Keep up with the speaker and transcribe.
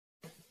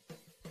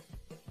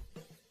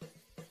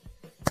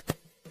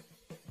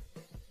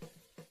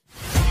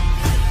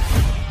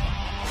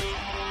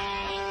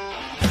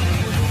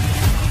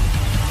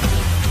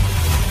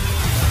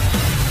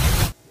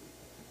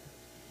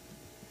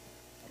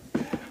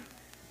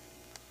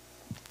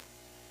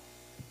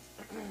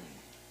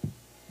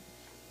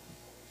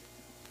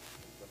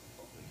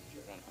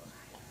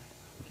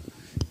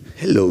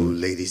Hello,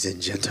 ladies and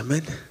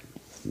gentlemen.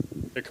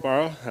 Hey,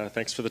 Kamaru.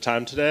 Thanks for the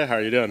time today. How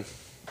are you doing?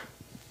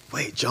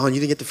 Wait, John, you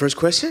didn't get the first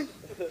question?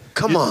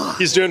 Come on.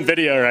 He's doing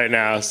video right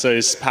now, so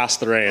he's passed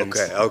the reins.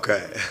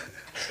 Okay.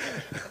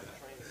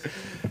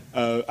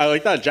 I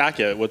like that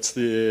jacket. Where'd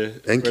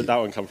that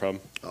one come from?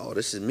 Oh,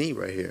 this is me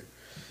right here.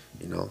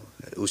 You know,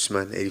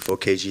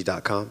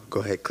 Usman84kg.com.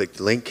 Go ahead, click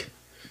the link.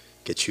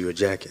 Get you a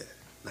jacket.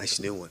 Nice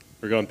new one.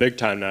 We're going big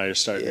time now. You're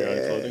starting your own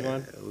clothing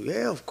line?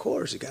 Yeah, of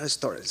course. You got to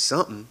start at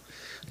something.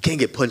 You can't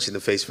get punched in the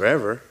face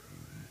forever.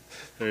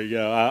 There you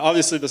go.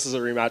 Obviously, this is a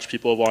rematch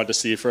people have wanted to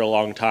see for a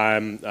long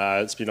time.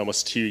 It's been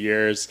almost 2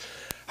 years.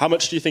 How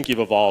much do you think you've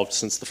evolved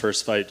since the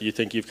first fight? Do you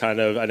think you've I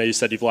know you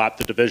said you've lapped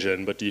the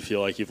division, but do you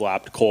feel like you've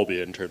lapped Colby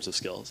in terms of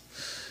skills?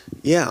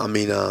 Yeah, I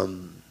mean,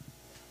 I'm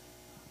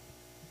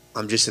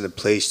just in a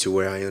place to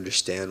where I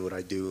understand what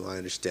I do. I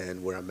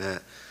understand where I'm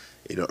at.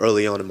 You know,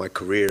 early on in my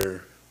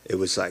career, it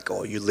was like,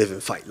 oh, you live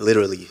and fight.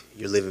 Literally,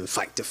 you're living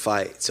fight to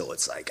fight. So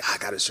it's like, I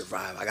got to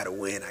survive. I got to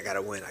win. I got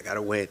to win. I got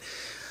to win.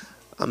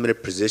 I'm in a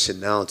position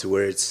now to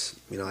where it's,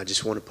 you know, I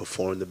just want to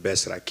perform the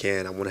best that I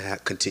can. I want to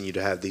continue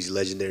to have these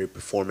legendary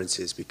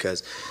performances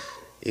because,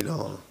 you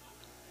know,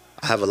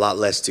 I have a lot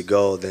less to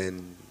go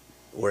than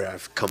where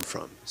I've come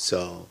from.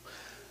 So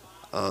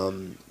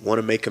want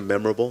to make them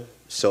memorable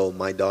so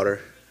my daughter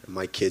and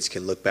my kids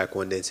can look back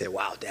one day and say,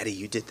 wow, Daddy,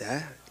 you did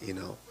that, you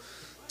know.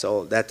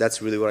 So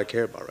that's really what I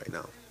care about right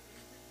now.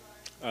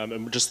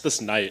 And just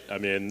this night, I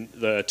mean,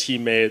 the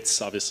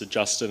teammates, obviously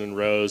Justin and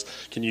Rose,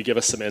 can you give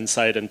us some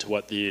insight into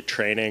what the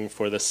training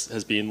for this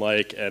has been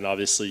like, and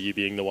obviously you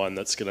being the one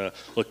that's going to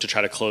look to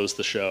try to close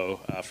the show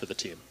for the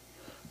team?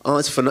 Oh,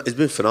 it's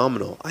been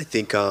phenomenal. I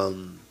think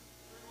in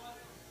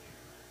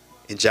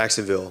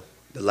Jacksonville,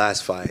 the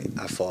last fight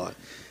I fought,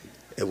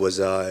 it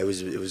was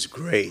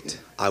great.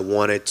 I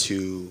wanted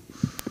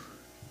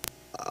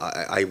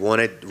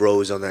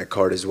Rose on that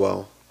card as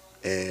well,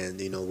 and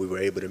you know we were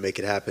able to make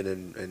it happen,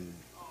 and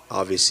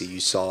obviously you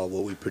saw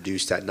what we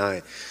produced that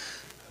night.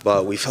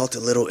 But we felt a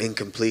little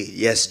incomplete.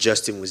 Yes,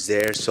 Justin was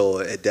there, so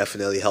it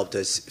definitely helped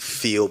us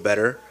feel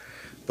better.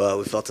 But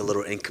we felt a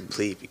little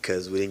incomplete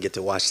because we didn't get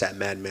to watch that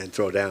madman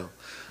throw down.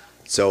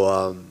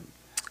 So,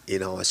 you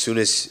know, as soon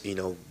as, you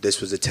know, this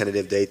was a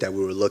tentative date that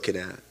we were looking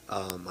at,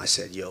 I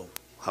said, yo,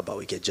 how about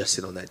we get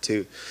Justin on that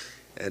too?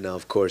 And,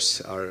 of course,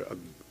 our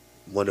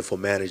wonderful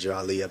manager,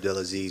 Ali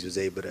Abdelaziz, was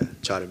able to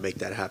try to make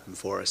that happen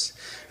for us.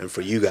 And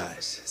for you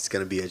guys, it's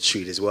going to be a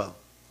treat as well.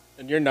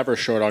 And you're never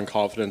short on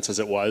confidence as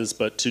it was,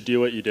 but to do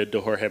what you did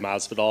to Jorge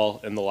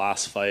Masvidal in the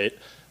last fight,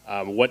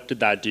 what did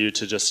that do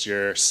to just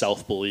your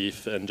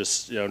self-belief and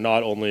just, you know,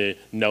 not only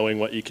knowing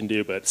what you can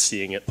do, but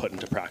seeing it put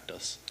into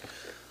practice?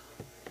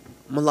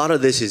 A lot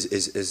of this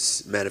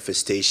is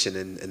manifestation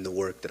and the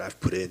work that I've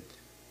put in.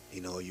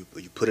 You know, you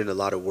put in a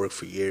lot of work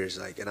for years,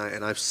 like, and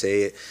I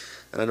say it,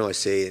 and I know I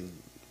say it, and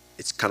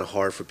it's kind of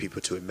hard for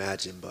people to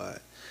imagine,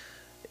 but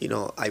you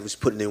know, I was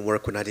putting in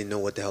work when I didn't know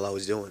what the hell I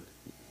was doing.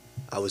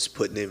 I was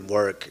putting in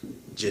work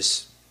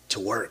just to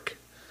work,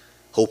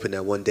 hoping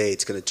that one day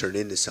it's going to turn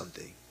into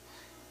something.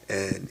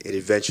 And it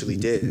eventually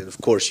did. And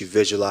of course, you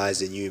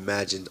visualize and you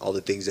imagine all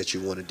the things that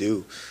you want to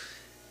do.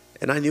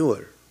 And I knew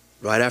it.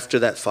 Right after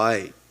that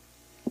fight,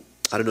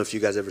 I don't know if you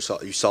guys ever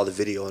saw the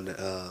video on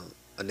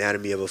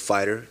Anatomy of a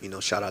Fighter. You know,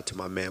 shout out to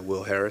my man,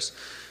 Will Harris.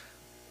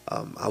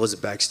 I was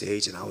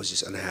backstage and I was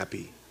just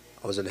unhappy.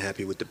 I was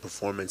unhappy with the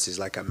performances,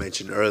 like I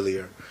mentioned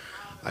earlier.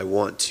 I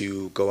want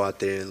to go out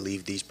there and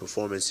leave these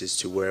performances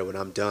to where when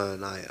I'm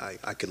done,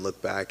 I can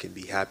look back and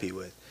be happy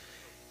with.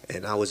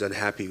 And I was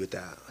unhappy with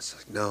that. I was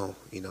like, no,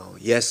 you know,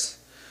 yes,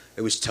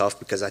 it was tough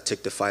because I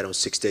took the fight on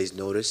 6 days'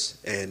 notice.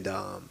 And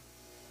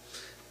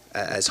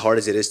as hard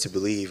as it is to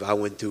believe, I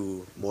went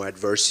through more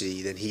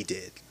adversity than he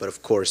did. But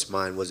of course,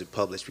 mine wasn't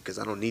published because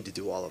I don't need to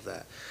do all of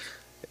that,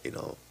 you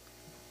know.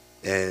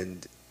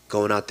 And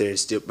going out there and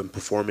still been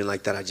performing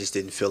like that, I just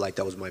didn't feel like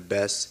that was my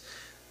best.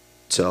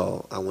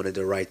 So I wanted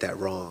to right that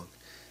wrong.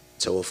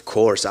 So of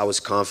course I was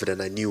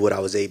confident. I knew what I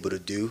was able to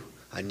do.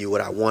 I knew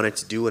what I wanted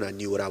to do, and I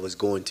knew what I was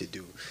going to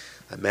do.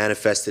 I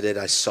manifested it.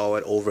 I saw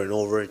it over and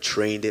over and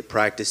trained it,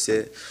 practiced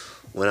it.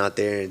 Went out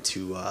there and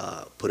to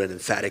put an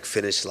emphatic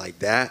finish like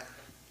that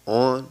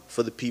on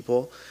for the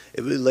people.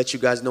 It really lets you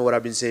guys know what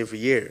I've been saying for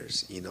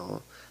years. You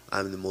know,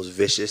 I'm the most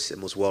vicious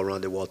and most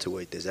well-rounded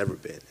welterweight there's ever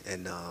been,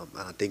 and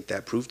I think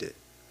that proved it.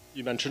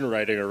 You mentioned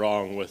righting a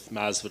wrong with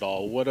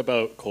Masvidal. What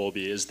about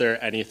Colby? Is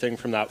there anything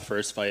from that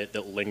first fight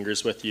that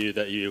lingers with you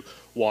that you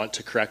want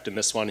to correct in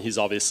this one? He's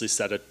obviously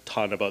said a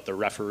ton about the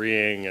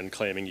refereeing and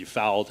claiming you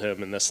fouled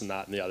him and this and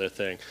that and the other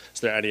thing.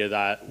 Is there any of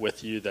that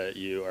with you that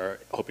you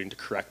are hoping to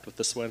correct with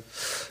this win?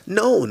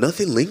 No,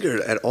 nothing lingered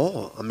at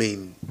all. I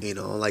mean, you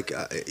know, like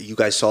you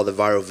guys saw the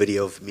viral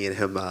video of me and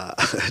him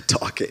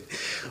talking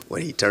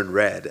when he turned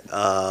red.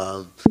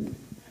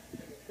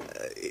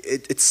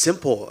 It's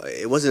simple.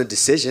 It wasn't a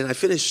decision. I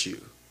finished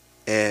you.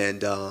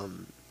 And,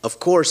 of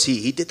course,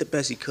 he did the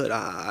best he could.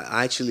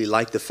 I actually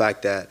like the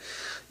fact that,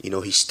 you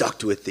know, he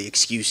stuck with the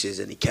excuses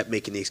and he kept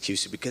making the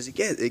excuses because,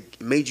 again, it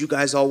made you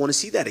guys all want to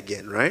see that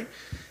again, right?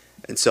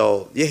 And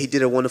so, yeah, he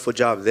did a wonderful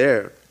job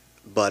there.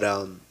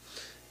 But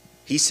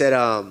he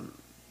said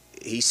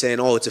he's saying,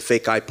 oh, it's a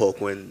fake eye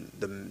poke when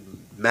the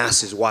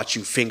masses watch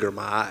you finger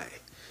my eye.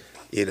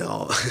 You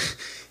know,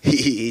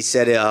 he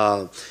said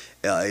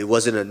it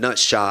wasn't a nut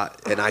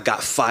shot, and I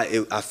got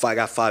I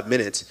got 5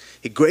 minutes.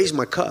 He grazed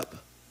my cup.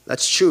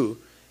 That's true.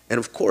 And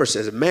of course,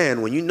 as a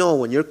man,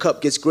 when your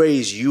cup gets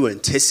grazed, you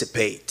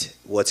anticipate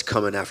what's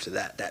coming after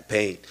that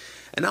pain.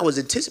 And I was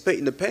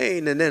anticipating the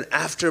pain, and then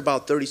after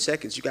about 30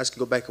 seconds, you guys can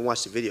go back and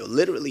watch the video.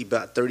 Literally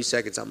about 30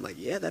 seconds, I'm like,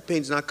 yeah, that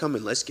pain's not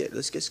coming. Let's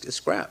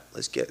scrap.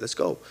 Let's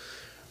go.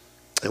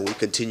 And we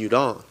continued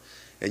on.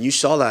 And you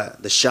saw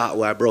the shot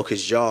where I broke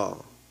his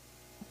jaw.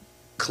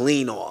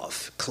 Clean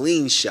off,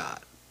 clean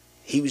shot.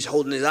 He was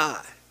holding his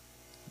eye.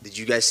 Did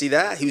you guys see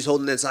that? He was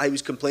holding his eye. He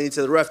was complaining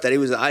to the ref that it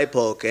was an eye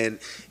poke. And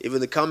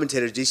even the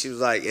commentators, DC was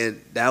like, and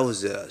that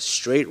was a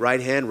straight right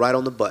hand right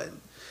on the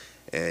button.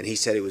 And he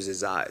said it was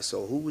his eye.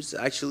 So who was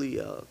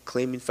actually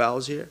claiming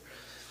fouls here?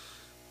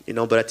 You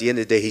know, but at the end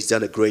of the day, he's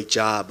done a great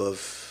job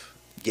of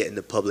getting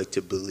the public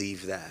to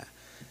believe that.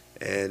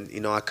 And, you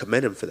know, I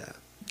commend him for that.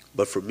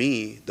 But for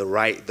me, the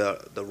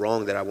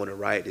wrong that I want to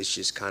right is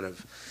just kind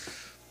of,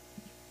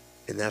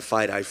 in that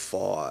fight, I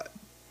fought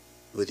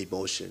with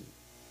emotion.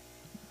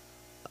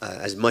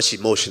 As much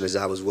emotion as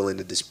I was willing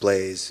to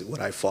display is what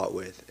I fought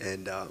with.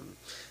 And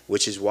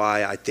which is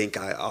why I think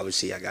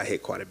obviously I got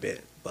hit quite a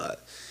bit.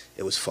 But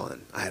it was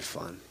fun. I had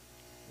fun.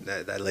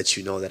 That lets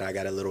you know that I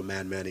got a little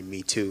madman in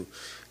me too.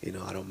 You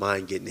know, I don't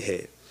mind getting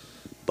hit.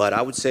 But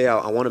I would say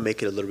I want to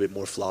make it a little bit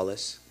more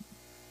flawless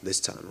this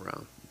time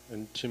around.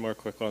 And two more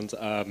quick ones.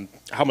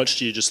 How much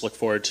do you just look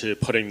forward to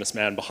putting this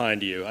man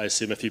behind you? I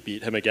assume if you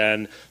beat him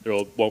again, there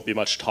won't be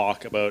much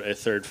talk about a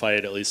third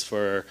fight, at least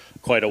for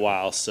quite a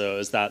while. So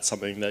is that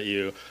something that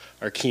you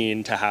are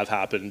keen to have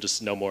happen,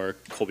 just no more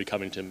Colby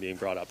Covington being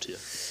brought up to you?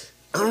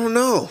 I don't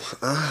know.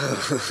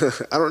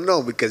 I don't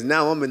know, because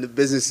now I'm in the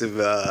business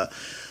of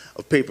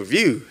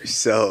pay-per-view.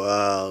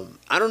 So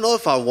I don't know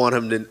if I want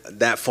him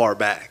that far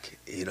back,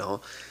 you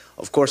know.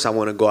 Of course, I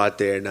want to go out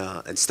there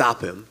and stop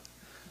him.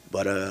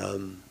 But,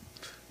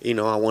 you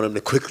know, I want him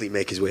to quickly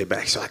make his way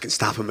back so I can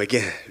stop him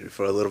again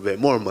for a little bit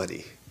more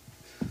money.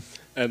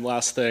 And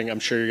last thing, I'm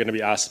sure you're going to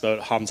be asked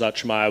about Khamzat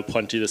Tem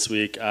plenty this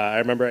week. I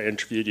remember I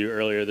interviewed you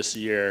earlier this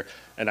year,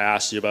 and I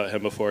asked you about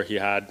him before he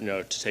had, you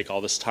know, to take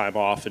all this time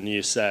off, and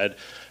you said,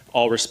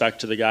 all respect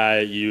to the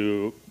guy,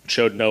 you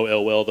showed no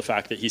ill will. The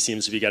fact that he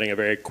seems to be getting a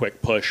very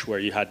quick push where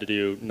you had to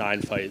do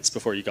 9 fights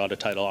before you got a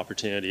title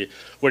opportunity.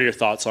 What are your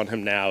thoughts on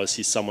him now? Is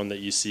he someone that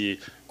you see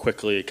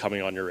quickly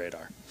coming on your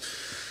radar?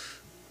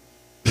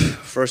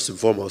 First and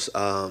foremost,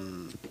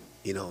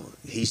 you know,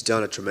 he's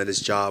done a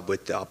tremendous job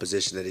with the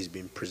opposition that he's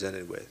been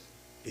presented with.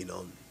 You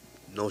know,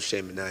 no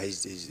shame in that.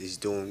 He's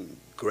doing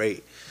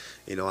great.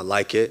 You know, I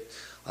like it.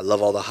 I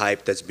love all the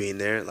hype that's being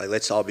there. Like,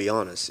 let's all be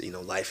honest. You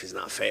know, life is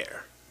not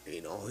fair.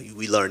 You know,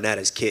 we learn that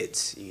as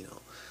kids. You know,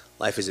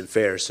 life isn't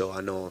fair. So I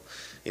know,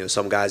 you know,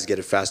 some guys get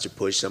a faster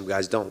push, some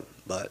guys don't.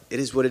 But it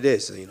is what it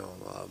is. You know,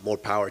 more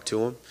power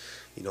to him.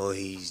 You know,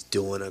 he's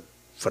doing a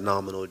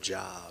phenomenal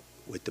job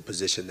with the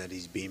position that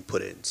he's being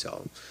put in.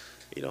 So,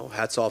 you know,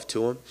 hats off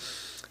to him.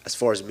 As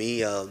far as me,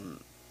 you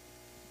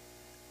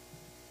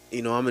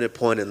know, I'm at a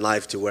point in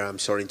life to where I'm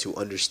starting to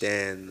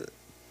understand,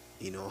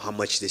 you know, how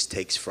much this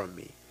takes from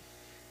me.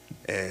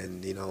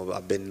 And, you know,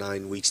 I've been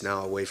 9 weeks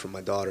now away from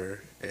my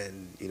daughter.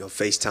 And, you know,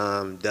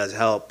 FaceTime does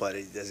help, but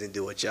it doesn't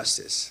do it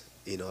justice,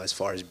 you know, as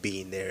far as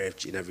being there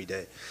each and every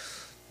day.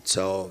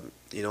 So,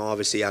 you know,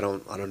 obviously I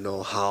don't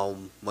know how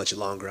much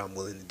longer I'm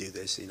willing to do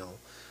this, you know.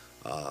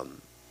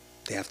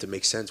 They have to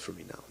make sense for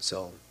me now.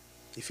 So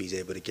if he's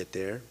able to get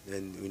there,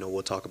 then, you know,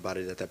 we'll talk about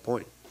it at that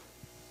point.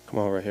 Come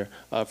on, right here.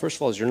 First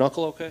of all, is your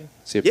knuckle okay?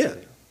 See if yeah.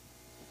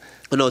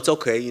 No, it's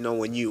okay. You know,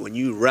 when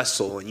you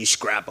wrestle and you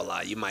scrap a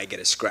lot, you might get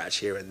a scratch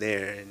here and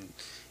there. And,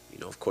 you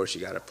know, of course,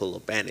 you got to pull a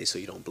little Band-Aid so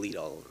you don't bleed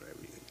all over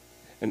everything.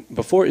 And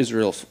before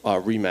Israel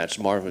rematched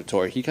Marvin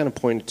Vettori, he kind of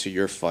pointed to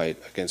your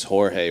fight against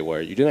Jorge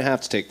where you didn't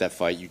have to take that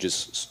fight.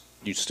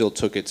 You still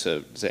took it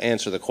to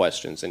answer the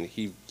questions, and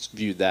he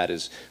viewed that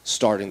as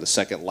starting the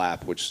second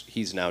lap, which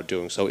he's now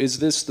doing. So is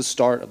this the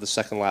start of the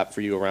second lap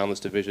for you around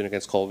this division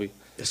against Colby?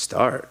 The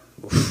start?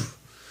 Oof.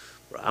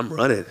 I'm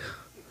running.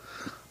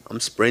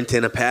 I'm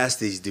sprinting past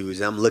these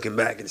dudes. I'm looking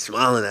back and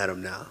smiling at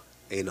them now.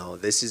 You know,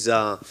 this is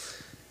a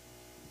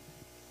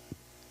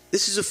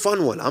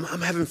fun one.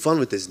 I'm having fun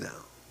with this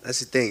now. That's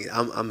the thing.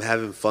 I'm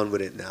having fun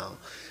with it now.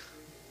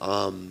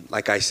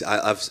 Like I've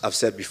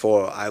said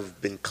before,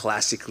 I've been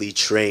classically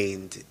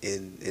trained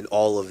in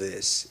all of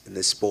this, in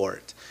this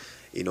sport.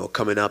 You know,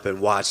 coming up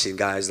and watching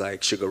guys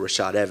like Sugar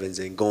Rashad Evans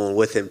and going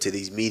with him to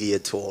these media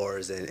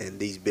tours and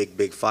these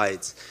big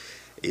fights.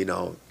 You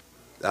know,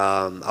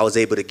 I was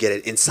able to get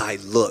an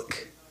inside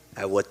look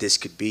at what this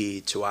could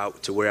be to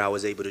where I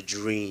was able to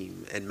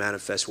dream and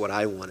manifest what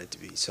I wanted to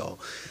be. So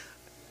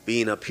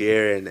being up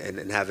here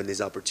and having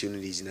these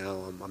opportunities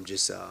now, I'm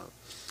just,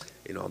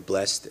 you know, I'm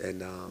blessed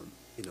and,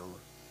 you know,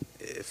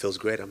 it feels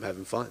great. I'm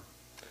having fun.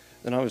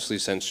 And obviously,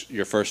 since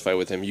your first fight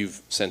with him,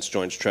 you've since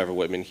joined Trevor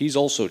Whitman. He's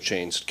also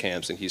changed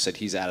camps, and he said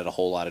he's added a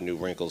whole lot of new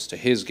wrinkles to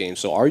his game.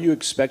 So are you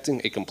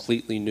expecting a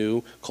completely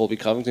new Colby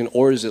Covington,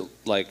 or is it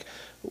like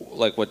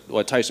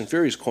what Tyson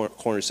Fury's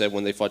corner said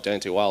when they fought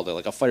Deontay Wilder,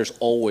 like a fighter's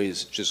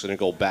always just going to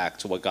go back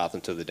to what got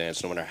them to the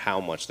dance, no matter how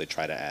much they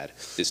try to add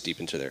this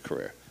deep into their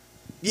career?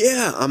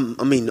 Yeah,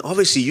 I mean,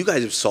 obviously you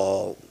guys have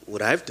saw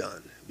what I've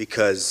done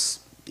because,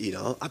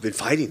 I've been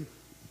fighting,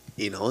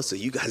 so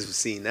you guys have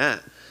seen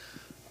that.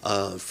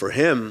 For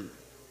him,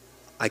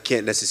 I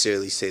can't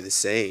necessarily say the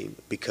same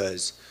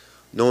because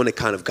knowing the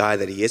kind of guy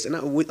that he is,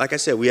 and like I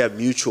said, we have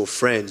mutual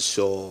friends,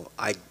 so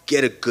I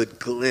get a good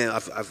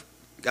glimpse. I've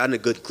gotten a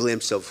good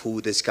glimpse of who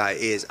this guy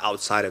is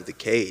outside of the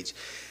cage,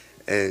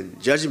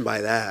 and judging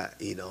by that,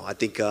 I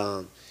think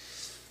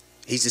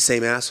he's the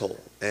same asshole,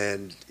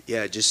 and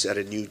yeah, just at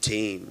a new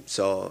team.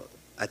 So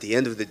at the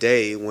end of the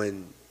day,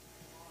 when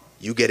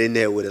you get in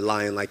there with a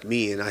lion like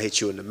me and I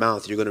hit you in the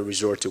mouth, you're going to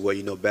resort to what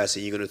you know best,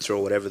 and you're going to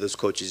throw whatever those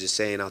coaches are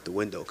saying out the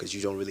window because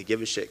you don't really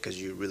give a shit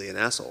because you're really an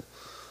asshole.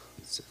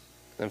 So.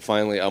 And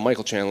finally,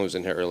 Michael Chandler was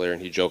in here earlier,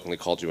 and he jokingly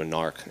called you a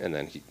narc. And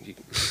then he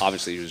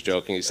obviously he was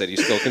joking. He said he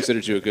still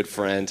considers you a good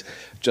friend.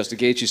 Justin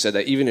Gaethje said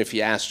that even if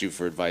he asked you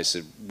for advice,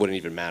 it wouldn't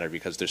even matter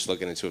because they're still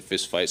getting into a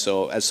fist fight.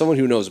 So as someone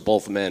who knows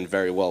both men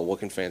very well, what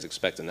can fans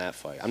expect in that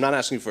fight? I'm not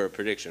asking you for a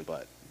prediction,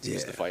 but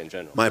just the fight in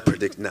general. My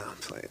prediction? Nah,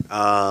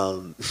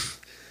 I'm playing.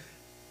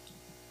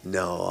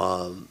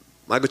 No,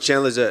 Michael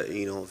Chandler's a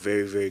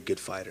very, very good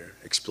fighter,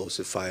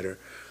 explosive fighter.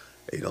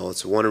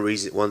 It's one of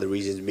the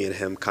reasons me and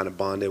him kind of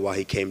bonded while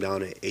he came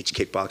down to H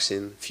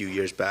Kickboxing a few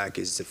years back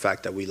is the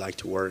fact that we like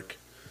to work,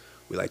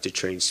 we like to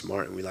train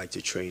smart, and we like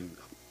to train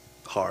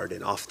hard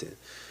and often.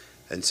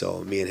 And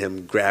so me and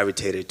him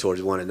gravitated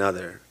towards one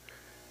another.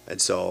 And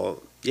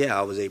so, yeah,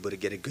 I was able to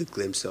get a good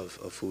glimpse of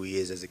who he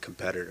is as a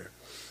competitor.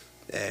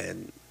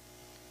 And,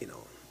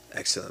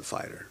 excellent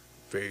fighter.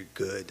 Very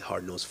good,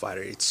 hard-nosed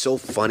fighter. It's so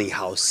funny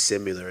how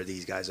similar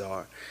these guys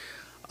are.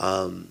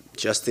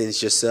 Justin's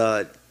just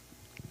a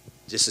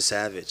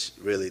savage,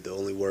 really, the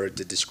only word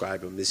to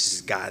describe him. This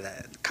is a guy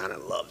that kind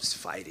of loves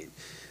fighting.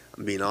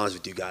 I'm being honest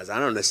with you guys. I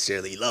don't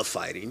necessarily love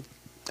fighting.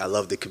 I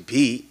love to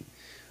compete,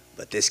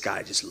 but this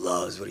guy just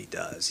loves what he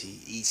does.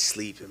 He eats,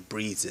 sleeps, and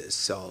breathes this.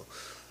 So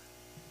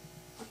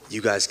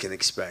you guys can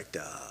expect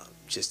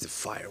just the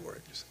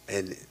fireworks.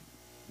 And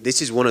this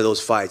is one of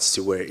those fights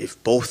to where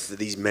if both of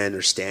these men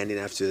are standing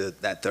after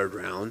that third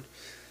round,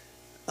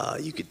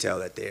 you could tell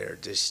that they're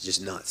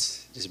just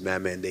nuts. Just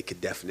madman, they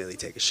could definitely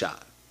take a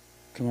shot.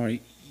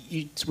 Kamaru,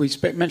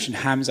 we mentioned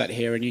Khamzat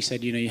here, and you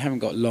said, you haven't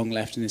got long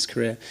left in this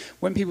career.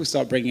 When people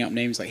start bringing up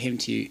names like him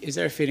to you, is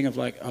there a feeling of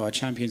like, oh, a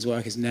champion's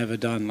work is never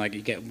done? Like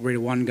you get rid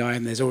of one guy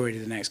and there's already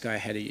the next guy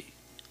ahead of you?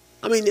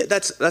 I mean,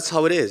 that's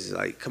how it is.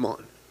 Like, come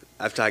on.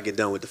 After I get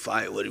done with the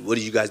fight, what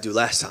did you guys do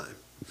last time?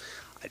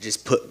 I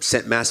just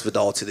sent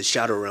Masvidal to the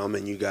shadow realm,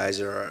 and you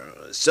guys are,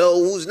 so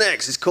who's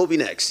next? Is Colby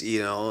next?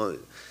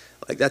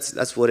 Like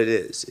that's what it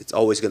is. It's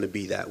always going to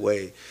be that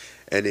way.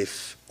 And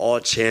if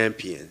all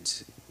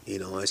champions,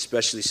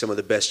 especially some of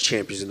the best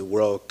champions in the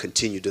world,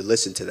 continue to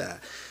listen to that,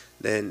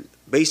 then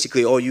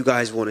basically all you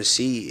guys want to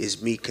see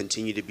is me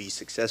continue to be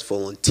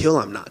successful until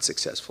I'm not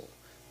successful.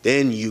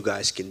 Then you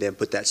guys can then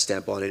put that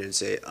stamp on it and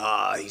say,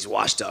 he's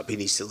washed up, he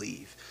needs to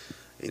leave.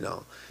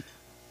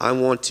 I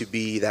want to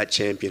be that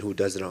champion who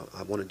does it.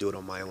 I want to do it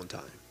on my own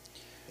time.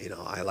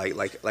 I like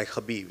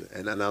Khabib,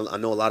 and I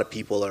know a lot of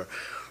people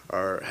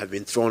have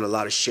been throwing a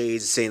lot of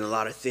shades, saying a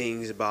lot of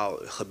things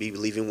about Khabib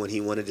leaving when he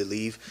wanted to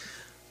leave.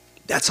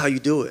 That's how you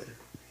do it.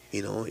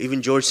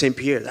 Even George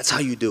St-Pierre, that's how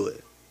you do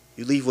it.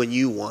 You leave when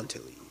you want to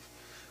leave.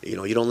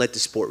 You don't let the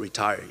sport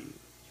retire you.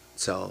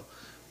 So,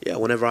 yeah,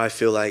 whenever I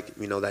feel like,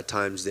 that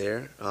time's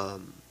there,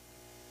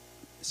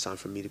 it's time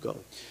for me to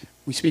go.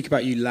 We speak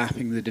about you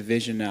lapping the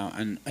division now,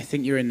 and I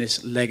think you're in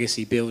this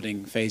legacy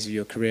building phase of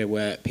your career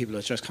where people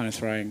are just kind of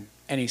throwing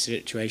any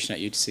situation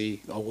at you to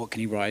see, oh, what can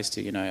he rise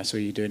to? I saw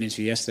you do an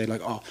interview yesterday,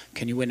 like, oh,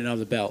 can you win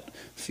another belt?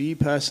 For you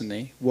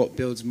personally, what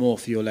builds more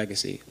for your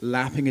legacy?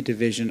 Lapping a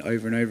division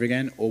over and over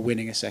again, or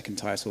winning a second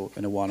title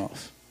in a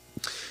one-off?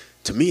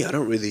 To me, I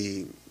don't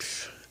really,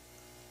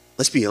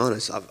 let's be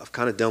honest, I've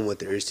kind of done what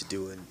there is to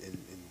do in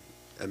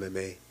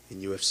MMA,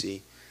 in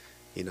UFC.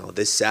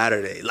 This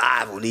Saturday,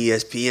 live on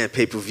ESPN,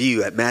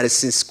 pay-per-view at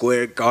Madison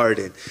Square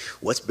Garden.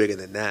 What's bigger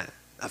than that?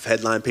 I've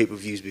headlined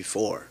pay-per-views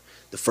before.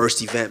 The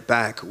first event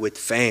back with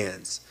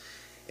fans.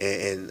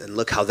 And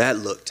look how that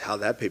looked, how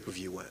that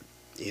pay-per-view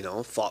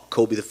went. Fought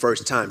Kobe the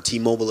first time,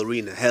 T-Mobile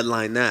Arena,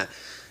 headlined that.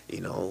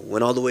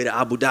 Went all the way to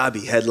Abu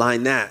Dhabi,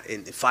 headlined that,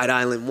 in Fight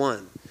Island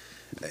 1.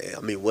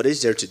 I mean, what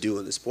is there to do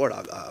in the sport?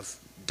 I've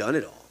done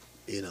it all,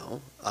 You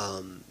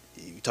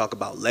talk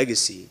about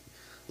legacy.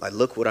 Like,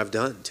 look what I've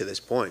done to this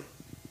point.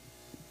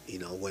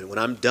 When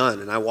I'm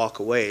done and I walk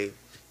away,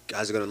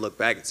 guys are going to look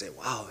back and say,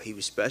 wow, he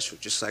was special,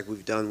 just like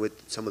we've done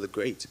with some of the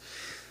greats.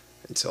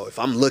 And so if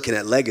I'm looking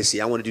at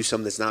legacy, I want to do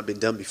something that's not been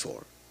done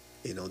before.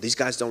 These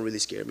guys don't really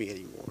scare me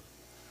anymore.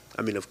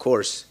 I mean, of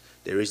course,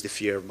 there is the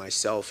fear of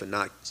myself and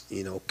not,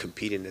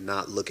 competing and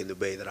not looking the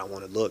way that I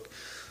want to look.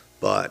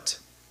 But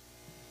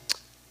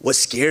what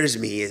scares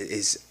me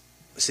is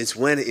since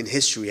when in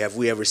history have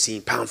we ever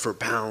seen pound for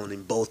pound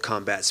in both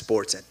combat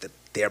sports at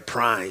their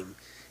prime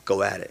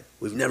go at it?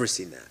 We've never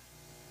seen that.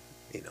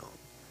 You know,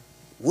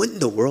 wouldn't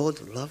the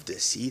world love to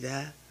see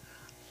that?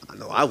 I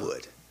know I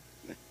would.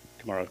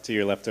 Kamaru, to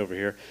your left over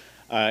here.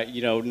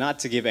 You know, not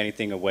to give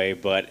anything away,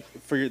 but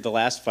for the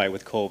last fight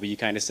with Colby, you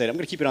kind of said, I'm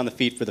going to keep it on the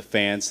feet for the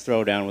fans,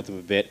 throw down with him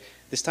a bit.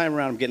 This time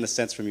around, I'm getting the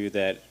sense from you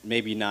that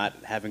maybe not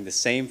having the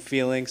same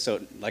feeling.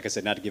 So, like I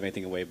said, not to give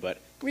anything away, but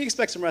can we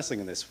expect some wrestling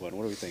in this one?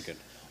 What are we thinking?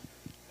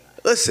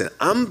 Listen,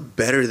 I'm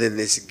better than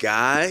this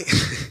guy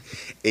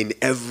in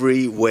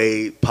every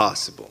way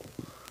possible.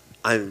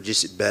 I'm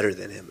just better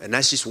than him. And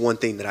that's just one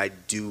thing that I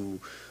do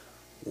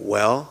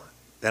well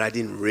that I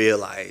didn't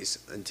realize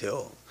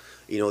until,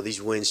 you know,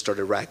 these wins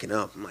started racking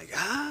up. I'm like,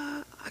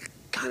 I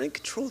kind of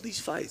control these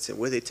fights and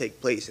where they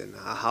take place and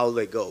how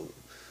they go.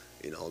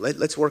 You know,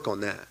 let's work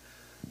on that.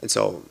 And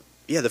so,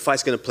 yeah, the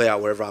fight's going to play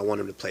out wherever I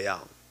want him to play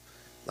out.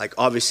 Like,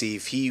 obviously,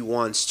 if he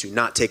wants to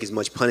not take as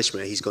much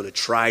punishment, he's going to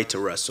try to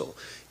wrestle.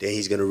 Then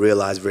he's going to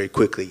realize very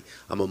quickly,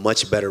 I'm a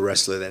much better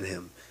wrestler than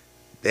him.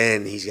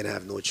 Then he's going to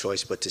have no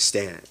choice but to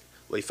stand.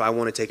 Well, if I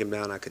want to take him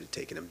down, I could have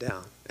taken him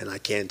down. And I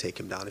can take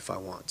him down if I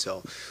want.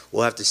 So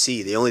we'll have to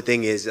see. The only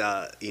thing is,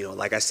 you know,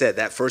 like I said,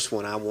 that first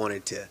one I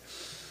wanted to,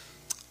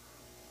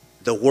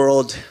 the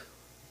world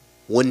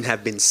wouldn't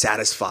have been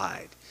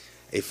satisfied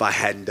if I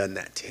hadn't done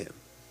that to him.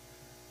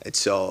 And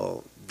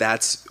so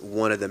that's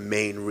one of the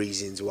main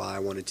reasons why I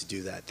wanted to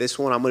do that. This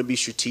one, I'm going to be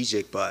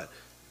strategic, but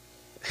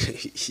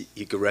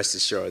you can rest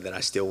assured that I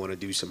still want to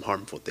do some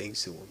harmful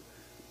things to him.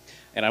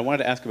 And I wanted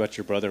to ask about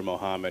your brother,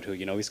 Mohammed, who,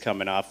 you know, he's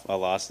coming off a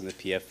loss in the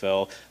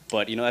PFL.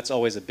 But, you know, that's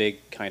always a big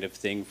kind of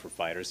thing for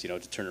fighters, you know,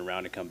 to turn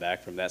around and come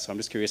back from that. So I'm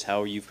just curious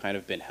how you've kind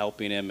of been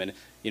helping him and,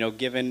 you know,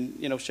 giving,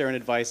 you know, sharing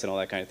advice and all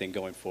that kind of thing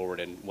going forward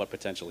and what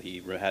potential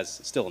he has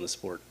still in the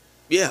sport.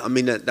 Yeah, I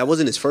mean, that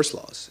wasn't his first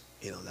loss.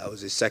 You know, that was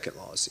his second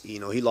loss. You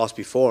know, he lost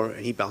before,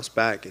 and he bounced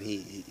back, and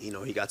he you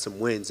know, he got some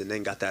wins and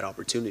then got that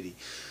opportunity.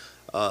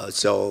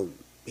 So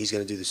he's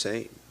going to do the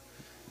same.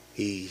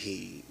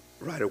 He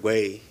right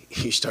away,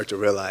 you start to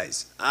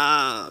realize,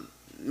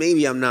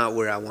 maybe I'm not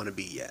where I want to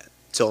be yet.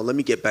 So let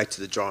me get back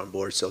to the drawing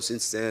board. So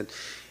since then,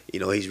 you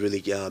know, he's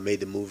really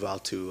made the move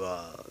out to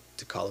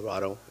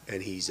Colorado,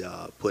 and he's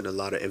putting a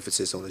lot of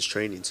emphasis on his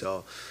training.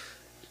 So,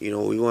 you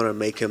know, we want to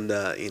make him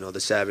the, you know, the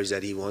savage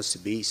that he wants to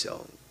be.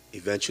 So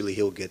eventually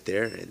he'll get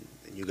there, and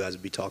you guys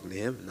will be talking to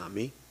him, not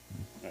me.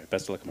 All right,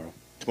 best of luck tomorrow.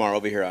 Tomorrow,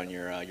 over here on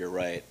your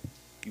right,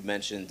 you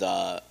mentioned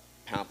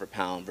pound for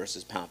pound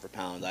versus pound for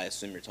pound. I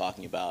assume you're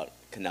talking about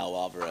Canelo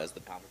Alvarez, the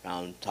pound for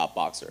pound top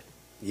boxer.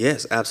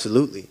 Yes,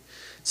 absolutely.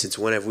 Since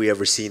when have we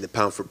ever seen the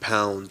pound for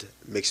pound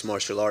mixed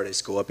martial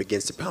artists go up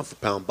against the pound for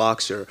pound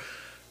boxer,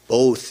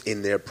 both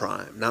in their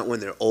prime? Not when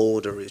they're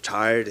old or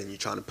retired and you're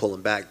trying to pull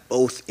them back,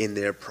 both in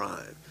their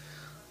prime.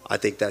 I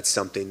think that's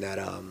something that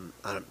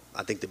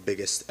I think the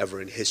biggest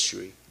ever in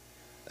history.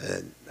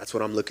 And that's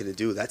what I'm looking to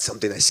do. That's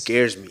something that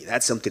scares me.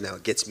 That's something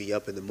that gets me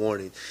up in the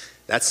morning.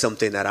 That's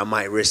something that I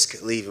might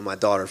risk leaving my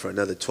daughter for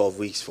another 12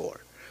 weeks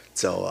for.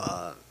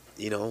 So,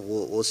 you know,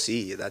 we'll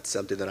see. That's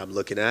something that I'm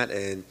looking at.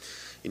 And,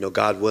 you know,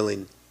 God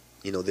willing,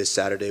 you know, this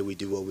Saturday we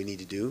do what we need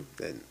to do,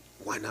 then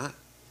why not?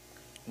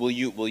 Will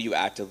you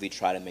actively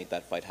try to make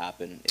that fight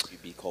happen if you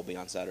beat Colby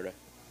on Saturday?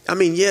 I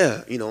mean,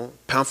 yeah, you know,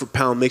 pound for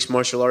pound mixed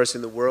martial artist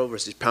in the world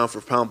versus pound for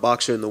pound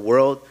boxer in the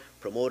world,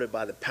 promoted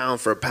by the pound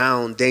for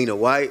pound Dana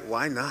White.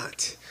 Why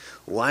not?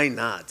 Why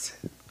not?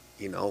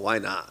 You know, why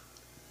not?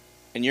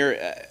 And you're,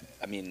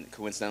 I mean,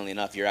 coincidentally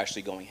enough, you're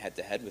actually going head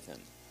to head with him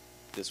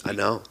this week. I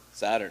know.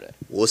 Saturday.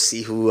 We'll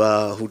see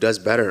who does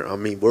better. I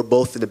mean, we're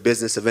both in the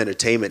business of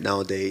entertainment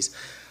nowadays.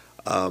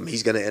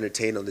 He's going to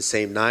entertain on the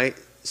same night.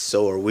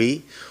 So are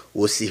we.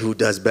 We'll see who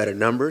does better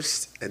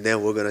numbers, and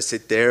then we're going to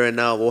sit there and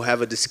we'll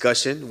have a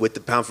discussion with the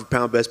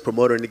pound-for-pound best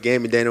promoter in the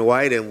game, and Dana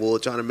White, and we'll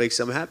try to make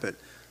something happen.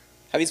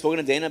 Have you spoken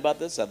to Dana about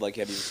this? Have you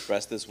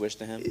expressed this wish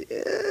to him?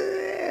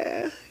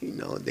 Yeah, you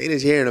know,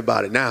 Dana's hearing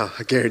about it now,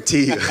 I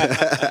guarantee you.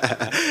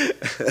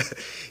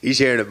 He's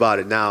hearing about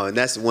it now, and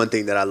that's one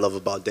thing that I love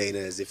about Dana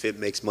is if it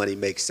makes money,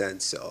 makes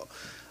sense. So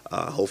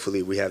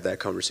hopefully we have that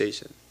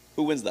conversation.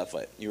 Who wins that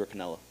fight, you or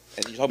Canelo?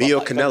 And you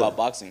talk about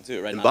boxing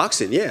too, right? In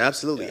boxing, yeah,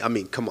 absolutely. Yeah. I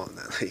mean, come on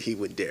now. He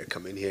wouldn't dare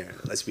come in here.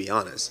 Let's be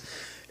honest.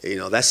 You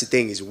know, that's the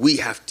thing is we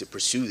have to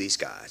pursue these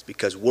guys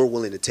because we're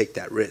willing to take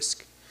that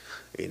risk.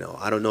 You know,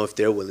 I don't know if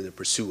they're willing to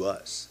pursue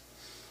us.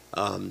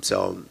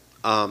 So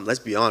let's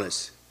be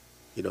honest.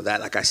 You know,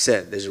 that, like I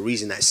said, there's a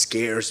reason that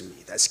scares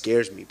me. That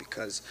scares me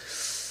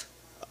because,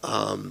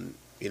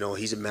 you know,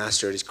 he's a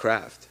master at his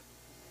craft.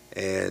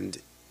 And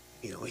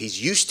you know,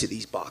 he's used to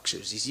these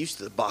boxers. He's used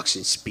to the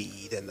boxing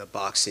speed and the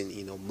boxing,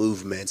 you know,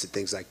 movements and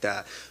things like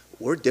that.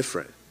 We're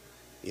different.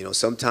 You know,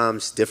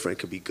 sometimes different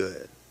could be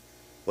good.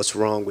 What's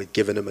wrong with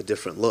giving him a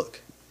different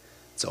look?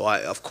 So,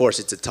 of course,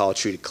 it's a tall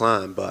tree to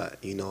climb,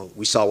 but, you know,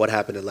 we saw what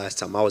happened the last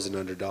time I was an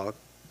underdog.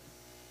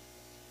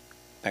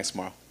 Thanks,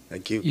 Kamaru.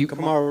 Thank you.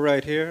 Kamaru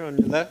right here on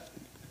your left.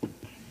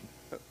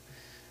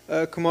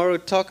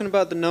 Kamaru, talking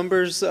about the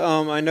numbers,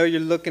 I know you're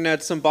looking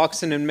at some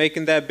boxing and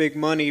making that big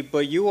money,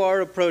 but you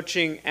are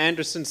approaching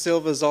Anderson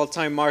Silva's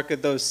all-time mark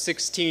of those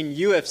 16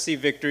 UFC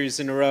victories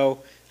in a row.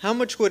 How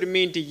much would it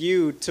mean to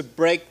you to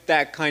break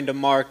that kind of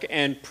mark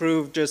and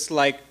prove just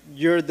like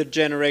you're the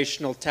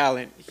generational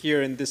talent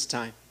here in this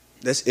time?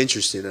 That's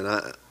interesting, and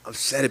I've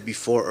said it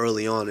before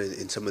early on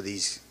in some of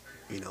these,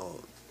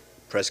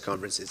 press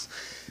conferences.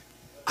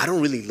 I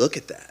don't really look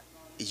at that.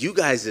 You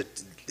guys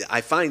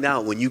I find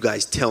out when you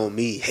guys tell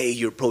me, hey,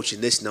 you're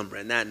approaching this number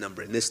and that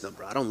number and this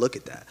number. I don't look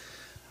at that.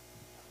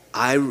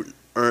 I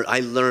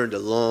learned a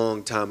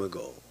long time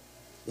ago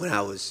when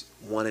I was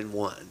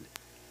 1-1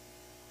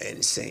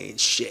 and saying,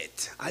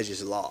 shit, I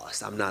just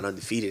lost. I'm not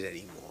undefeated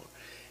anymore.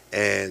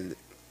 And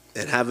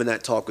having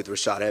that talk with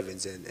Rashad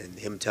Evans and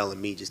him telling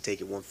me just take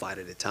it one fight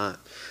at a time.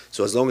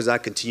 So as long as I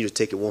continue to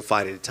take it one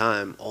fight at a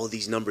time, all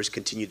these numbers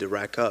continue to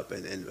rack up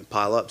and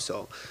pile up.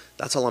 So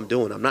that's all I'm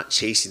doing. I'm not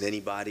chasing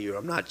anybody, or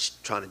I'm not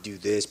trying to do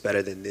this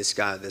better than this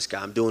guy or this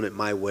guy. I'm doing it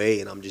my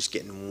way, and I'm just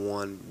getting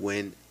one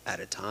win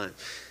at a time.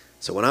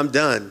 So when I'm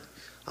done,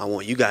 I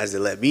want you guys to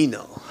let me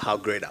know how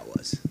great I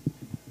was.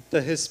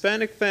 The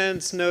Hispanic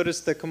fans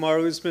noticed that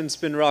Kamaru Usman's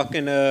been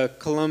rocking a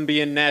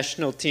Colombian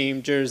national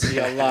team jersey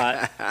a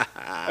lot.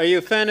 Are you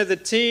a fan of the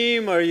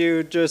team? Are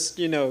you just,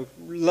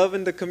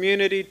 loving the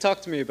community?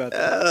 Talk to me about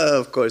that.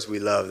 Of course, we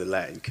love the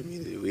Latin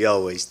community. We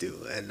always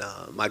do. And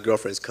my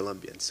girlfriend's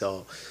Colombian,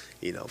 so,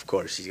 of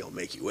course, she's going to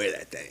make you wear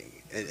that thing.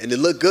 And it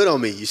looked good on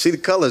me. You see the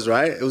colors,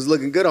 right? It was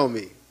looking good on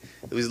me.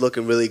 It was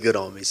looking really good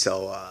on me.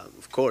 So,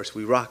 of course,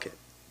 we rock it.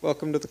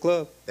 Welcome to the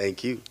club.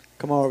 Thank you.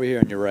 Come on over here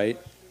on your right.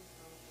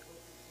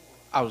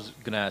 I was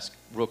going to ask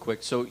real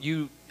quick. So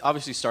you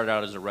obviously started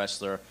out as a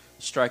wrestler.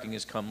 Striking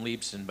has come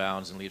leaps and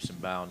bounds and leaps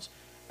and bounds.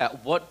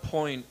 At what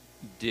point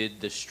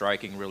did the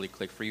striking really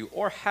click for you,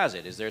 or has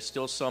it? Is there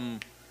still some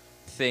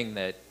thing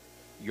that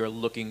you're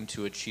looking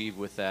to achieve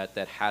with that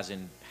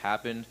hasn't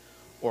happened,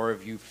 or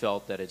have you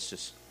felt that it's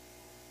just,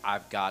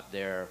 I've got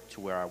there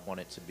to where I want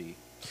it to be?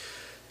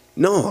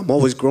 No, I'm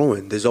always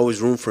growing. There's always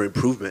room for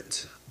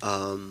improvement.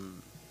 The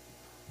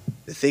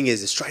thing is,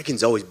 the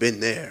striking's always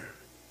been there.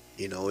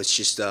 It's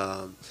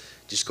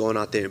just going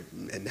out there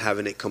and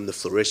having it come to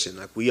fruition.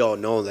 Like, we all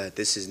know that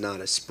this is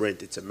not a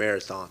sprint, it's a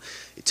marathon.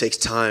 It takes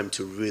time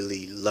to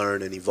really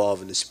learn and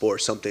evolve in the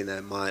sport, something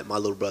that my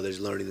little brother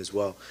is learning as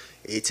well.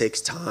 It takes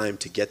time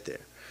to get there.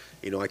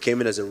 I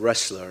came in as a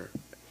wrestler,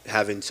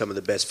 having some of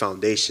the best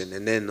foundation.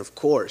 And then, of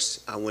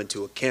course, I went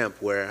to a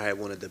camp where I had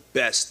one of the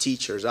best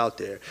teachers out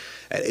there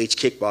at H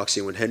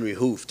Kickboxing with Henry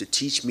Hoof to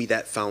teach me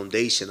that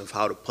foundation of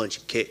how to punch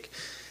and kick.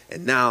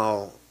 And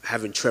now,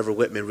 having Trevor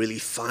Whitman really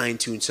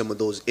fine-tune some of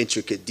those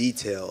intricate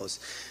details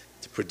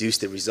to produce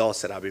the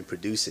results that I've been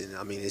producing.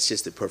 I mean, it's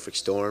just a perfect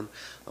storm.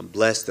 I'm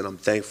blessed and I'm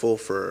thankful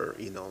for,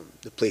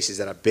 the places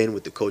that I've been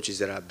with the coaches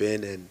that I've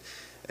been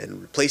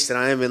and the place that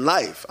I am in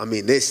life. I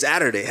mean, this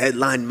Saturday,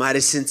 headline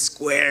Madison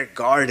Square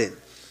Garden.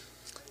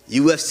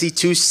 UFC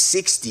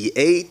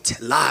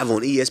 268 live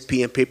on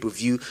ESPN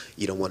pay-per-view.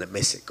 You don't want to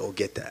miss it. Go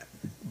get that.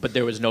 But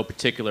there was no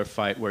particular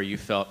fight where you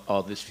felt,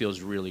 oh, this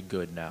feels really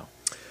good now?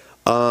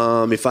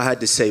 If I had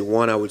to say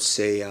one, I would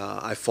say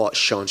I fought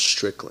Sean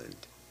Strickland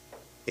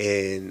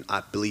in,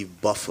 I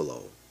believe,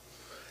 Buffalo,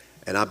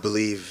 and I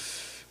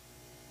believe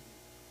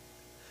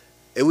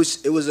it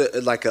was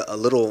a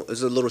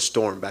little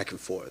storm back and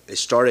forth. It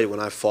started when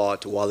I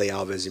fought Wale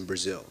Alves in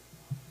Brazil.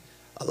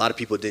 A lot of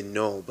people didn't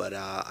know, but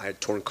I had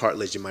torn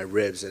cartilage in my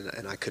ribs,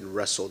 and I couldn't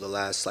wrestle the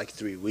last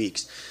 3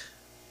 weeks.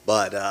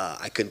 But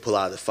I couldn't pull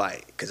out of the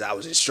fight because I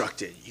was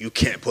instructed, you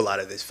can't pull out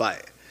of this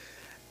fight.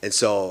 And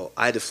so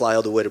I had to fly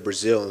all the way to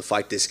Brazil and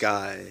fight this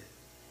guy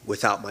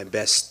without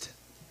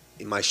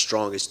my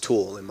strongest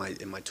tool in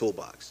my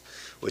toolbox,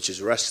 which is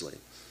wrestling.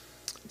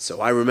 So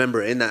I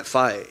remember in that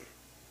fight,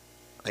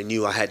 I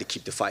knew I had to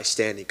keep the fight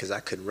standing because I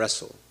couldn't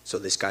wrestle. So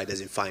this guy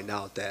doesn't find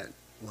out that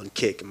one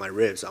kick in my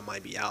ribs, I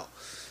might be out.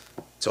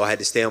 So I had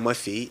to stay on my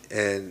feet,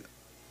 and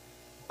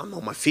I'm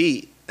on my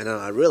feet, and then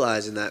I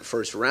realized in that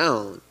first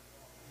round,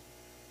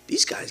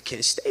 these guys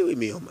can't stay with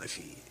me on my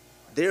feet.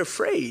 They're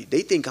afraid.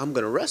 They think I'm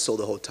going to wrestle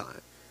the whole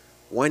time.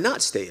 Why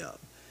not stay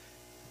up?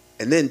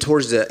 And then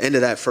towards the end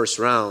of that first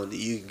round,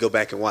 you can go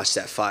back and watch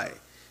that fight.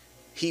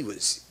 He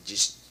was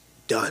just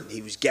done.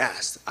 He was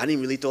gassed. I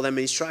didn't really throw that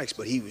many strikes,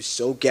 but he was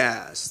so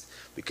gassed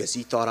because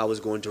he thought I was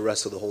going to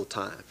wrestle the whole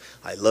time.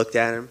 I looked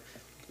at him,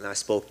 and I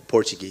spoke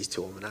Portuguese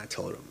to him, and I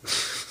told him,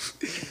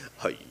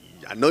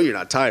 I know you're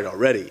not tired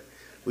already.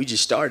 We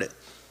just started.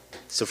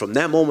 So from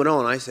that moment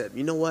on, I said,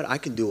 you know what? I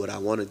can do what I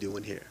want to do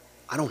in here.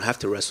 I don't have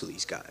to wrestle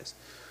these guys.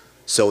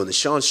 So in the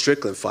Sean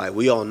Strickland fight,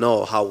 we all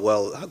know how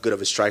good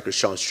of a striker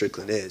Sean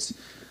Strickland is.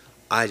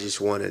 I just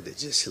wanted to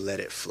just let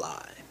it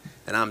fly.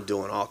 And I'm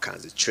doing all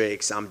kinds of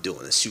tricks. I'm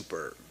doing a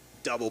super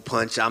double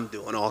punch. I'm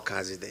doing all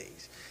kinds of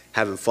things,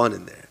 having fun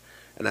in there.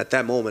 And at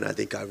that moment, I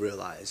think I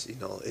realized,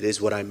 it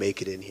is what I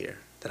make it in here,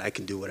 that I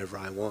can do whatever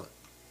I want.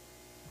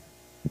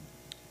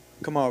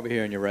 Come over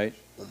here on your right.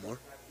 One more?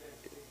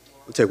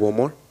 We'll take one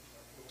more?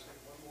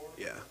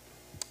 Yeah.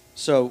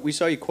 So we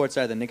saw you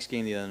courtside at the Knicks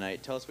game the other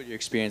night. Tell us what your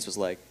experience was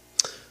like.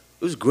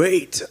 It was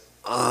great. It's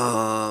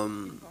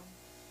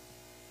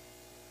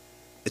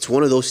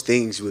one of those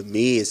things with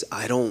me is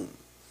I'm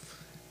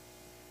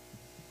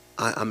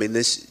in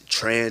this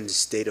trans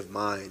state of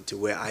mind to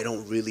where I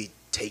don't really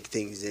take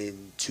things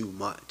in too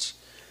much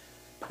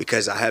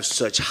because I have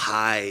such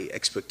high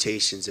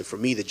expectations. And for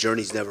me, the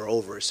journey's never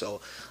over.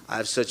 So I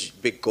have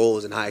such big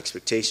goals and high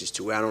expectations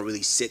to where I don't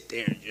really sit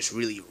there and just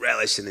really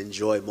relish and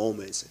enjoy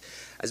moments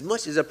as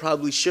much as I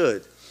probably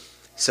should.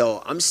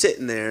 So I'm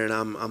sitting there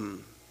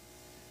and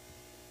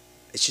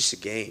it's just a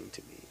game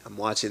to me. I'm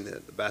watching the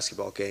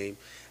basketball game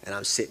and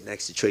I'm sitting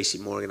next to Tracy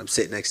Morgan. I'm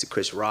sitting next to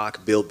Chris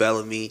Rock, Bill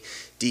Bellamy,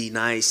 D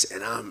Nice,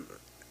 and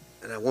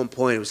at one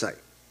point it was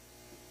like,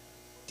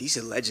 these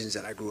are legends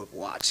that I grew up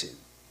watching,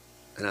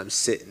 and I'm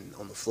sitting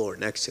on the floor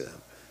next to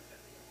them.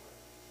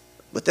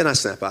 But then I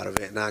snap out of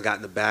it, and I got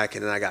in the back,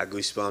 and then I got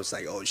goosebumps,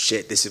 like, oh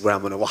shit, this is where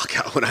I'm gonna walk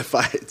out when I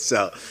fight.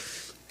 So,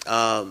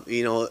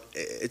 you know,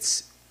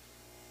 it's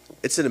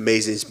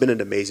been an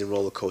amazing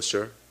roller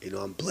coaster. You know,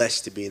 I'm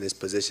blessed to be in this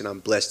position. I'm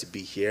blessed to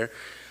be here.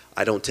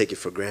 I don't take it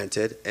for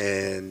granted.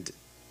 And,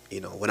 you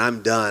know, when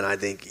I'm done, I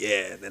think,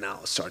 yeah, then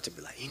I'll start to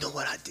be like, you know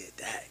what, I did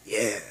that.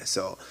 Yeah.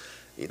 So,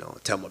 you know,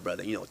 tell my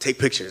brother, you know, take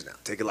pictures now.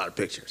 Take a lot of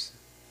pictures.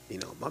 You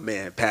know, my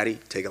man, Patty,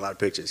 take a lot of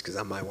pictures because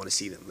I might want to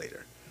see them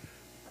later.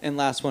 And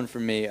last one for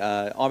me.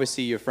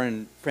 Obviously, your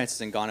friend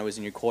Francis Ngannou was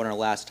in your corner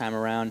last time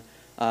around.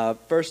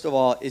 First of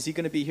all, is he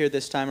going to be here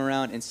this time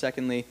around? And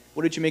secondly,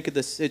 what did you make of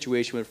the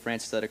situation with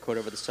Francis that occurred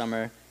over the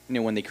summer? You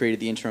know, when they created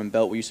the interim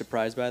belt, were you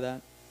surprised by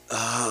that?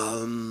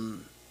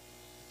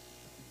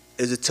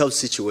 It's a tough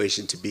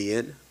situation to be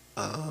in.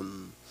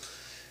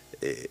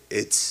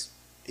 It's,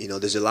 you know,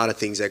 there's a lot of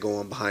things that go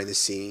on behind the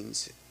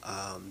scenes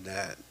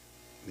that,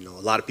 you know,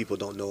 a lot of people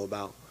don't know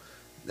about.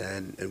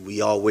 And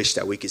we all wish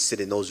that we could sit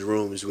in those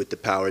rooms with the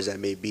powers that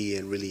may be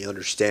and really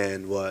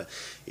understand what,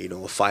 you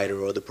know, a fighter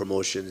or the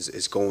promotions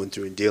is going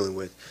through and dealing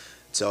with.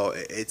 So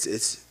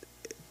it's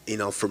you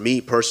know, for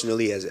me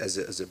personally,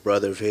 as a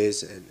brother of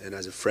his and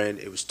as a friend,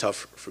 it was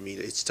tough for me.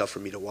 It's tough for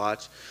me to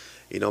watch,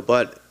 you know.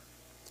 But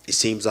it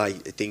seems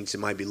like things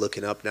might be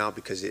looking up now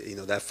because you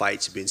know, that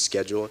fight's been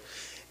scheduled.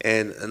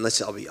 And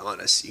let's all be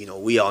honest, you know,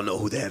 we all know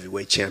who the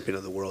heavyweight champion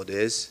of the world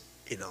is.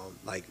 You know,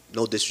 like,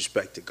 no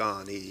disrespect to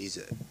Gon, he's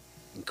an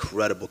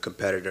incredible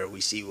competitor.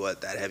 We see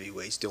what that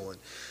heavyweight's doing.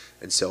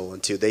 And so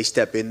until they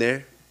step in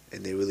there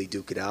and they really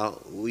duke it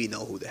out, we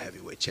know who the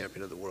heavyweight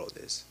champion of the world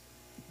is.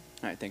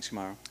 All right, thanks,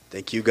 Kamaru.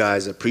 Thank you,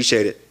 guys. I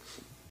appreciate it.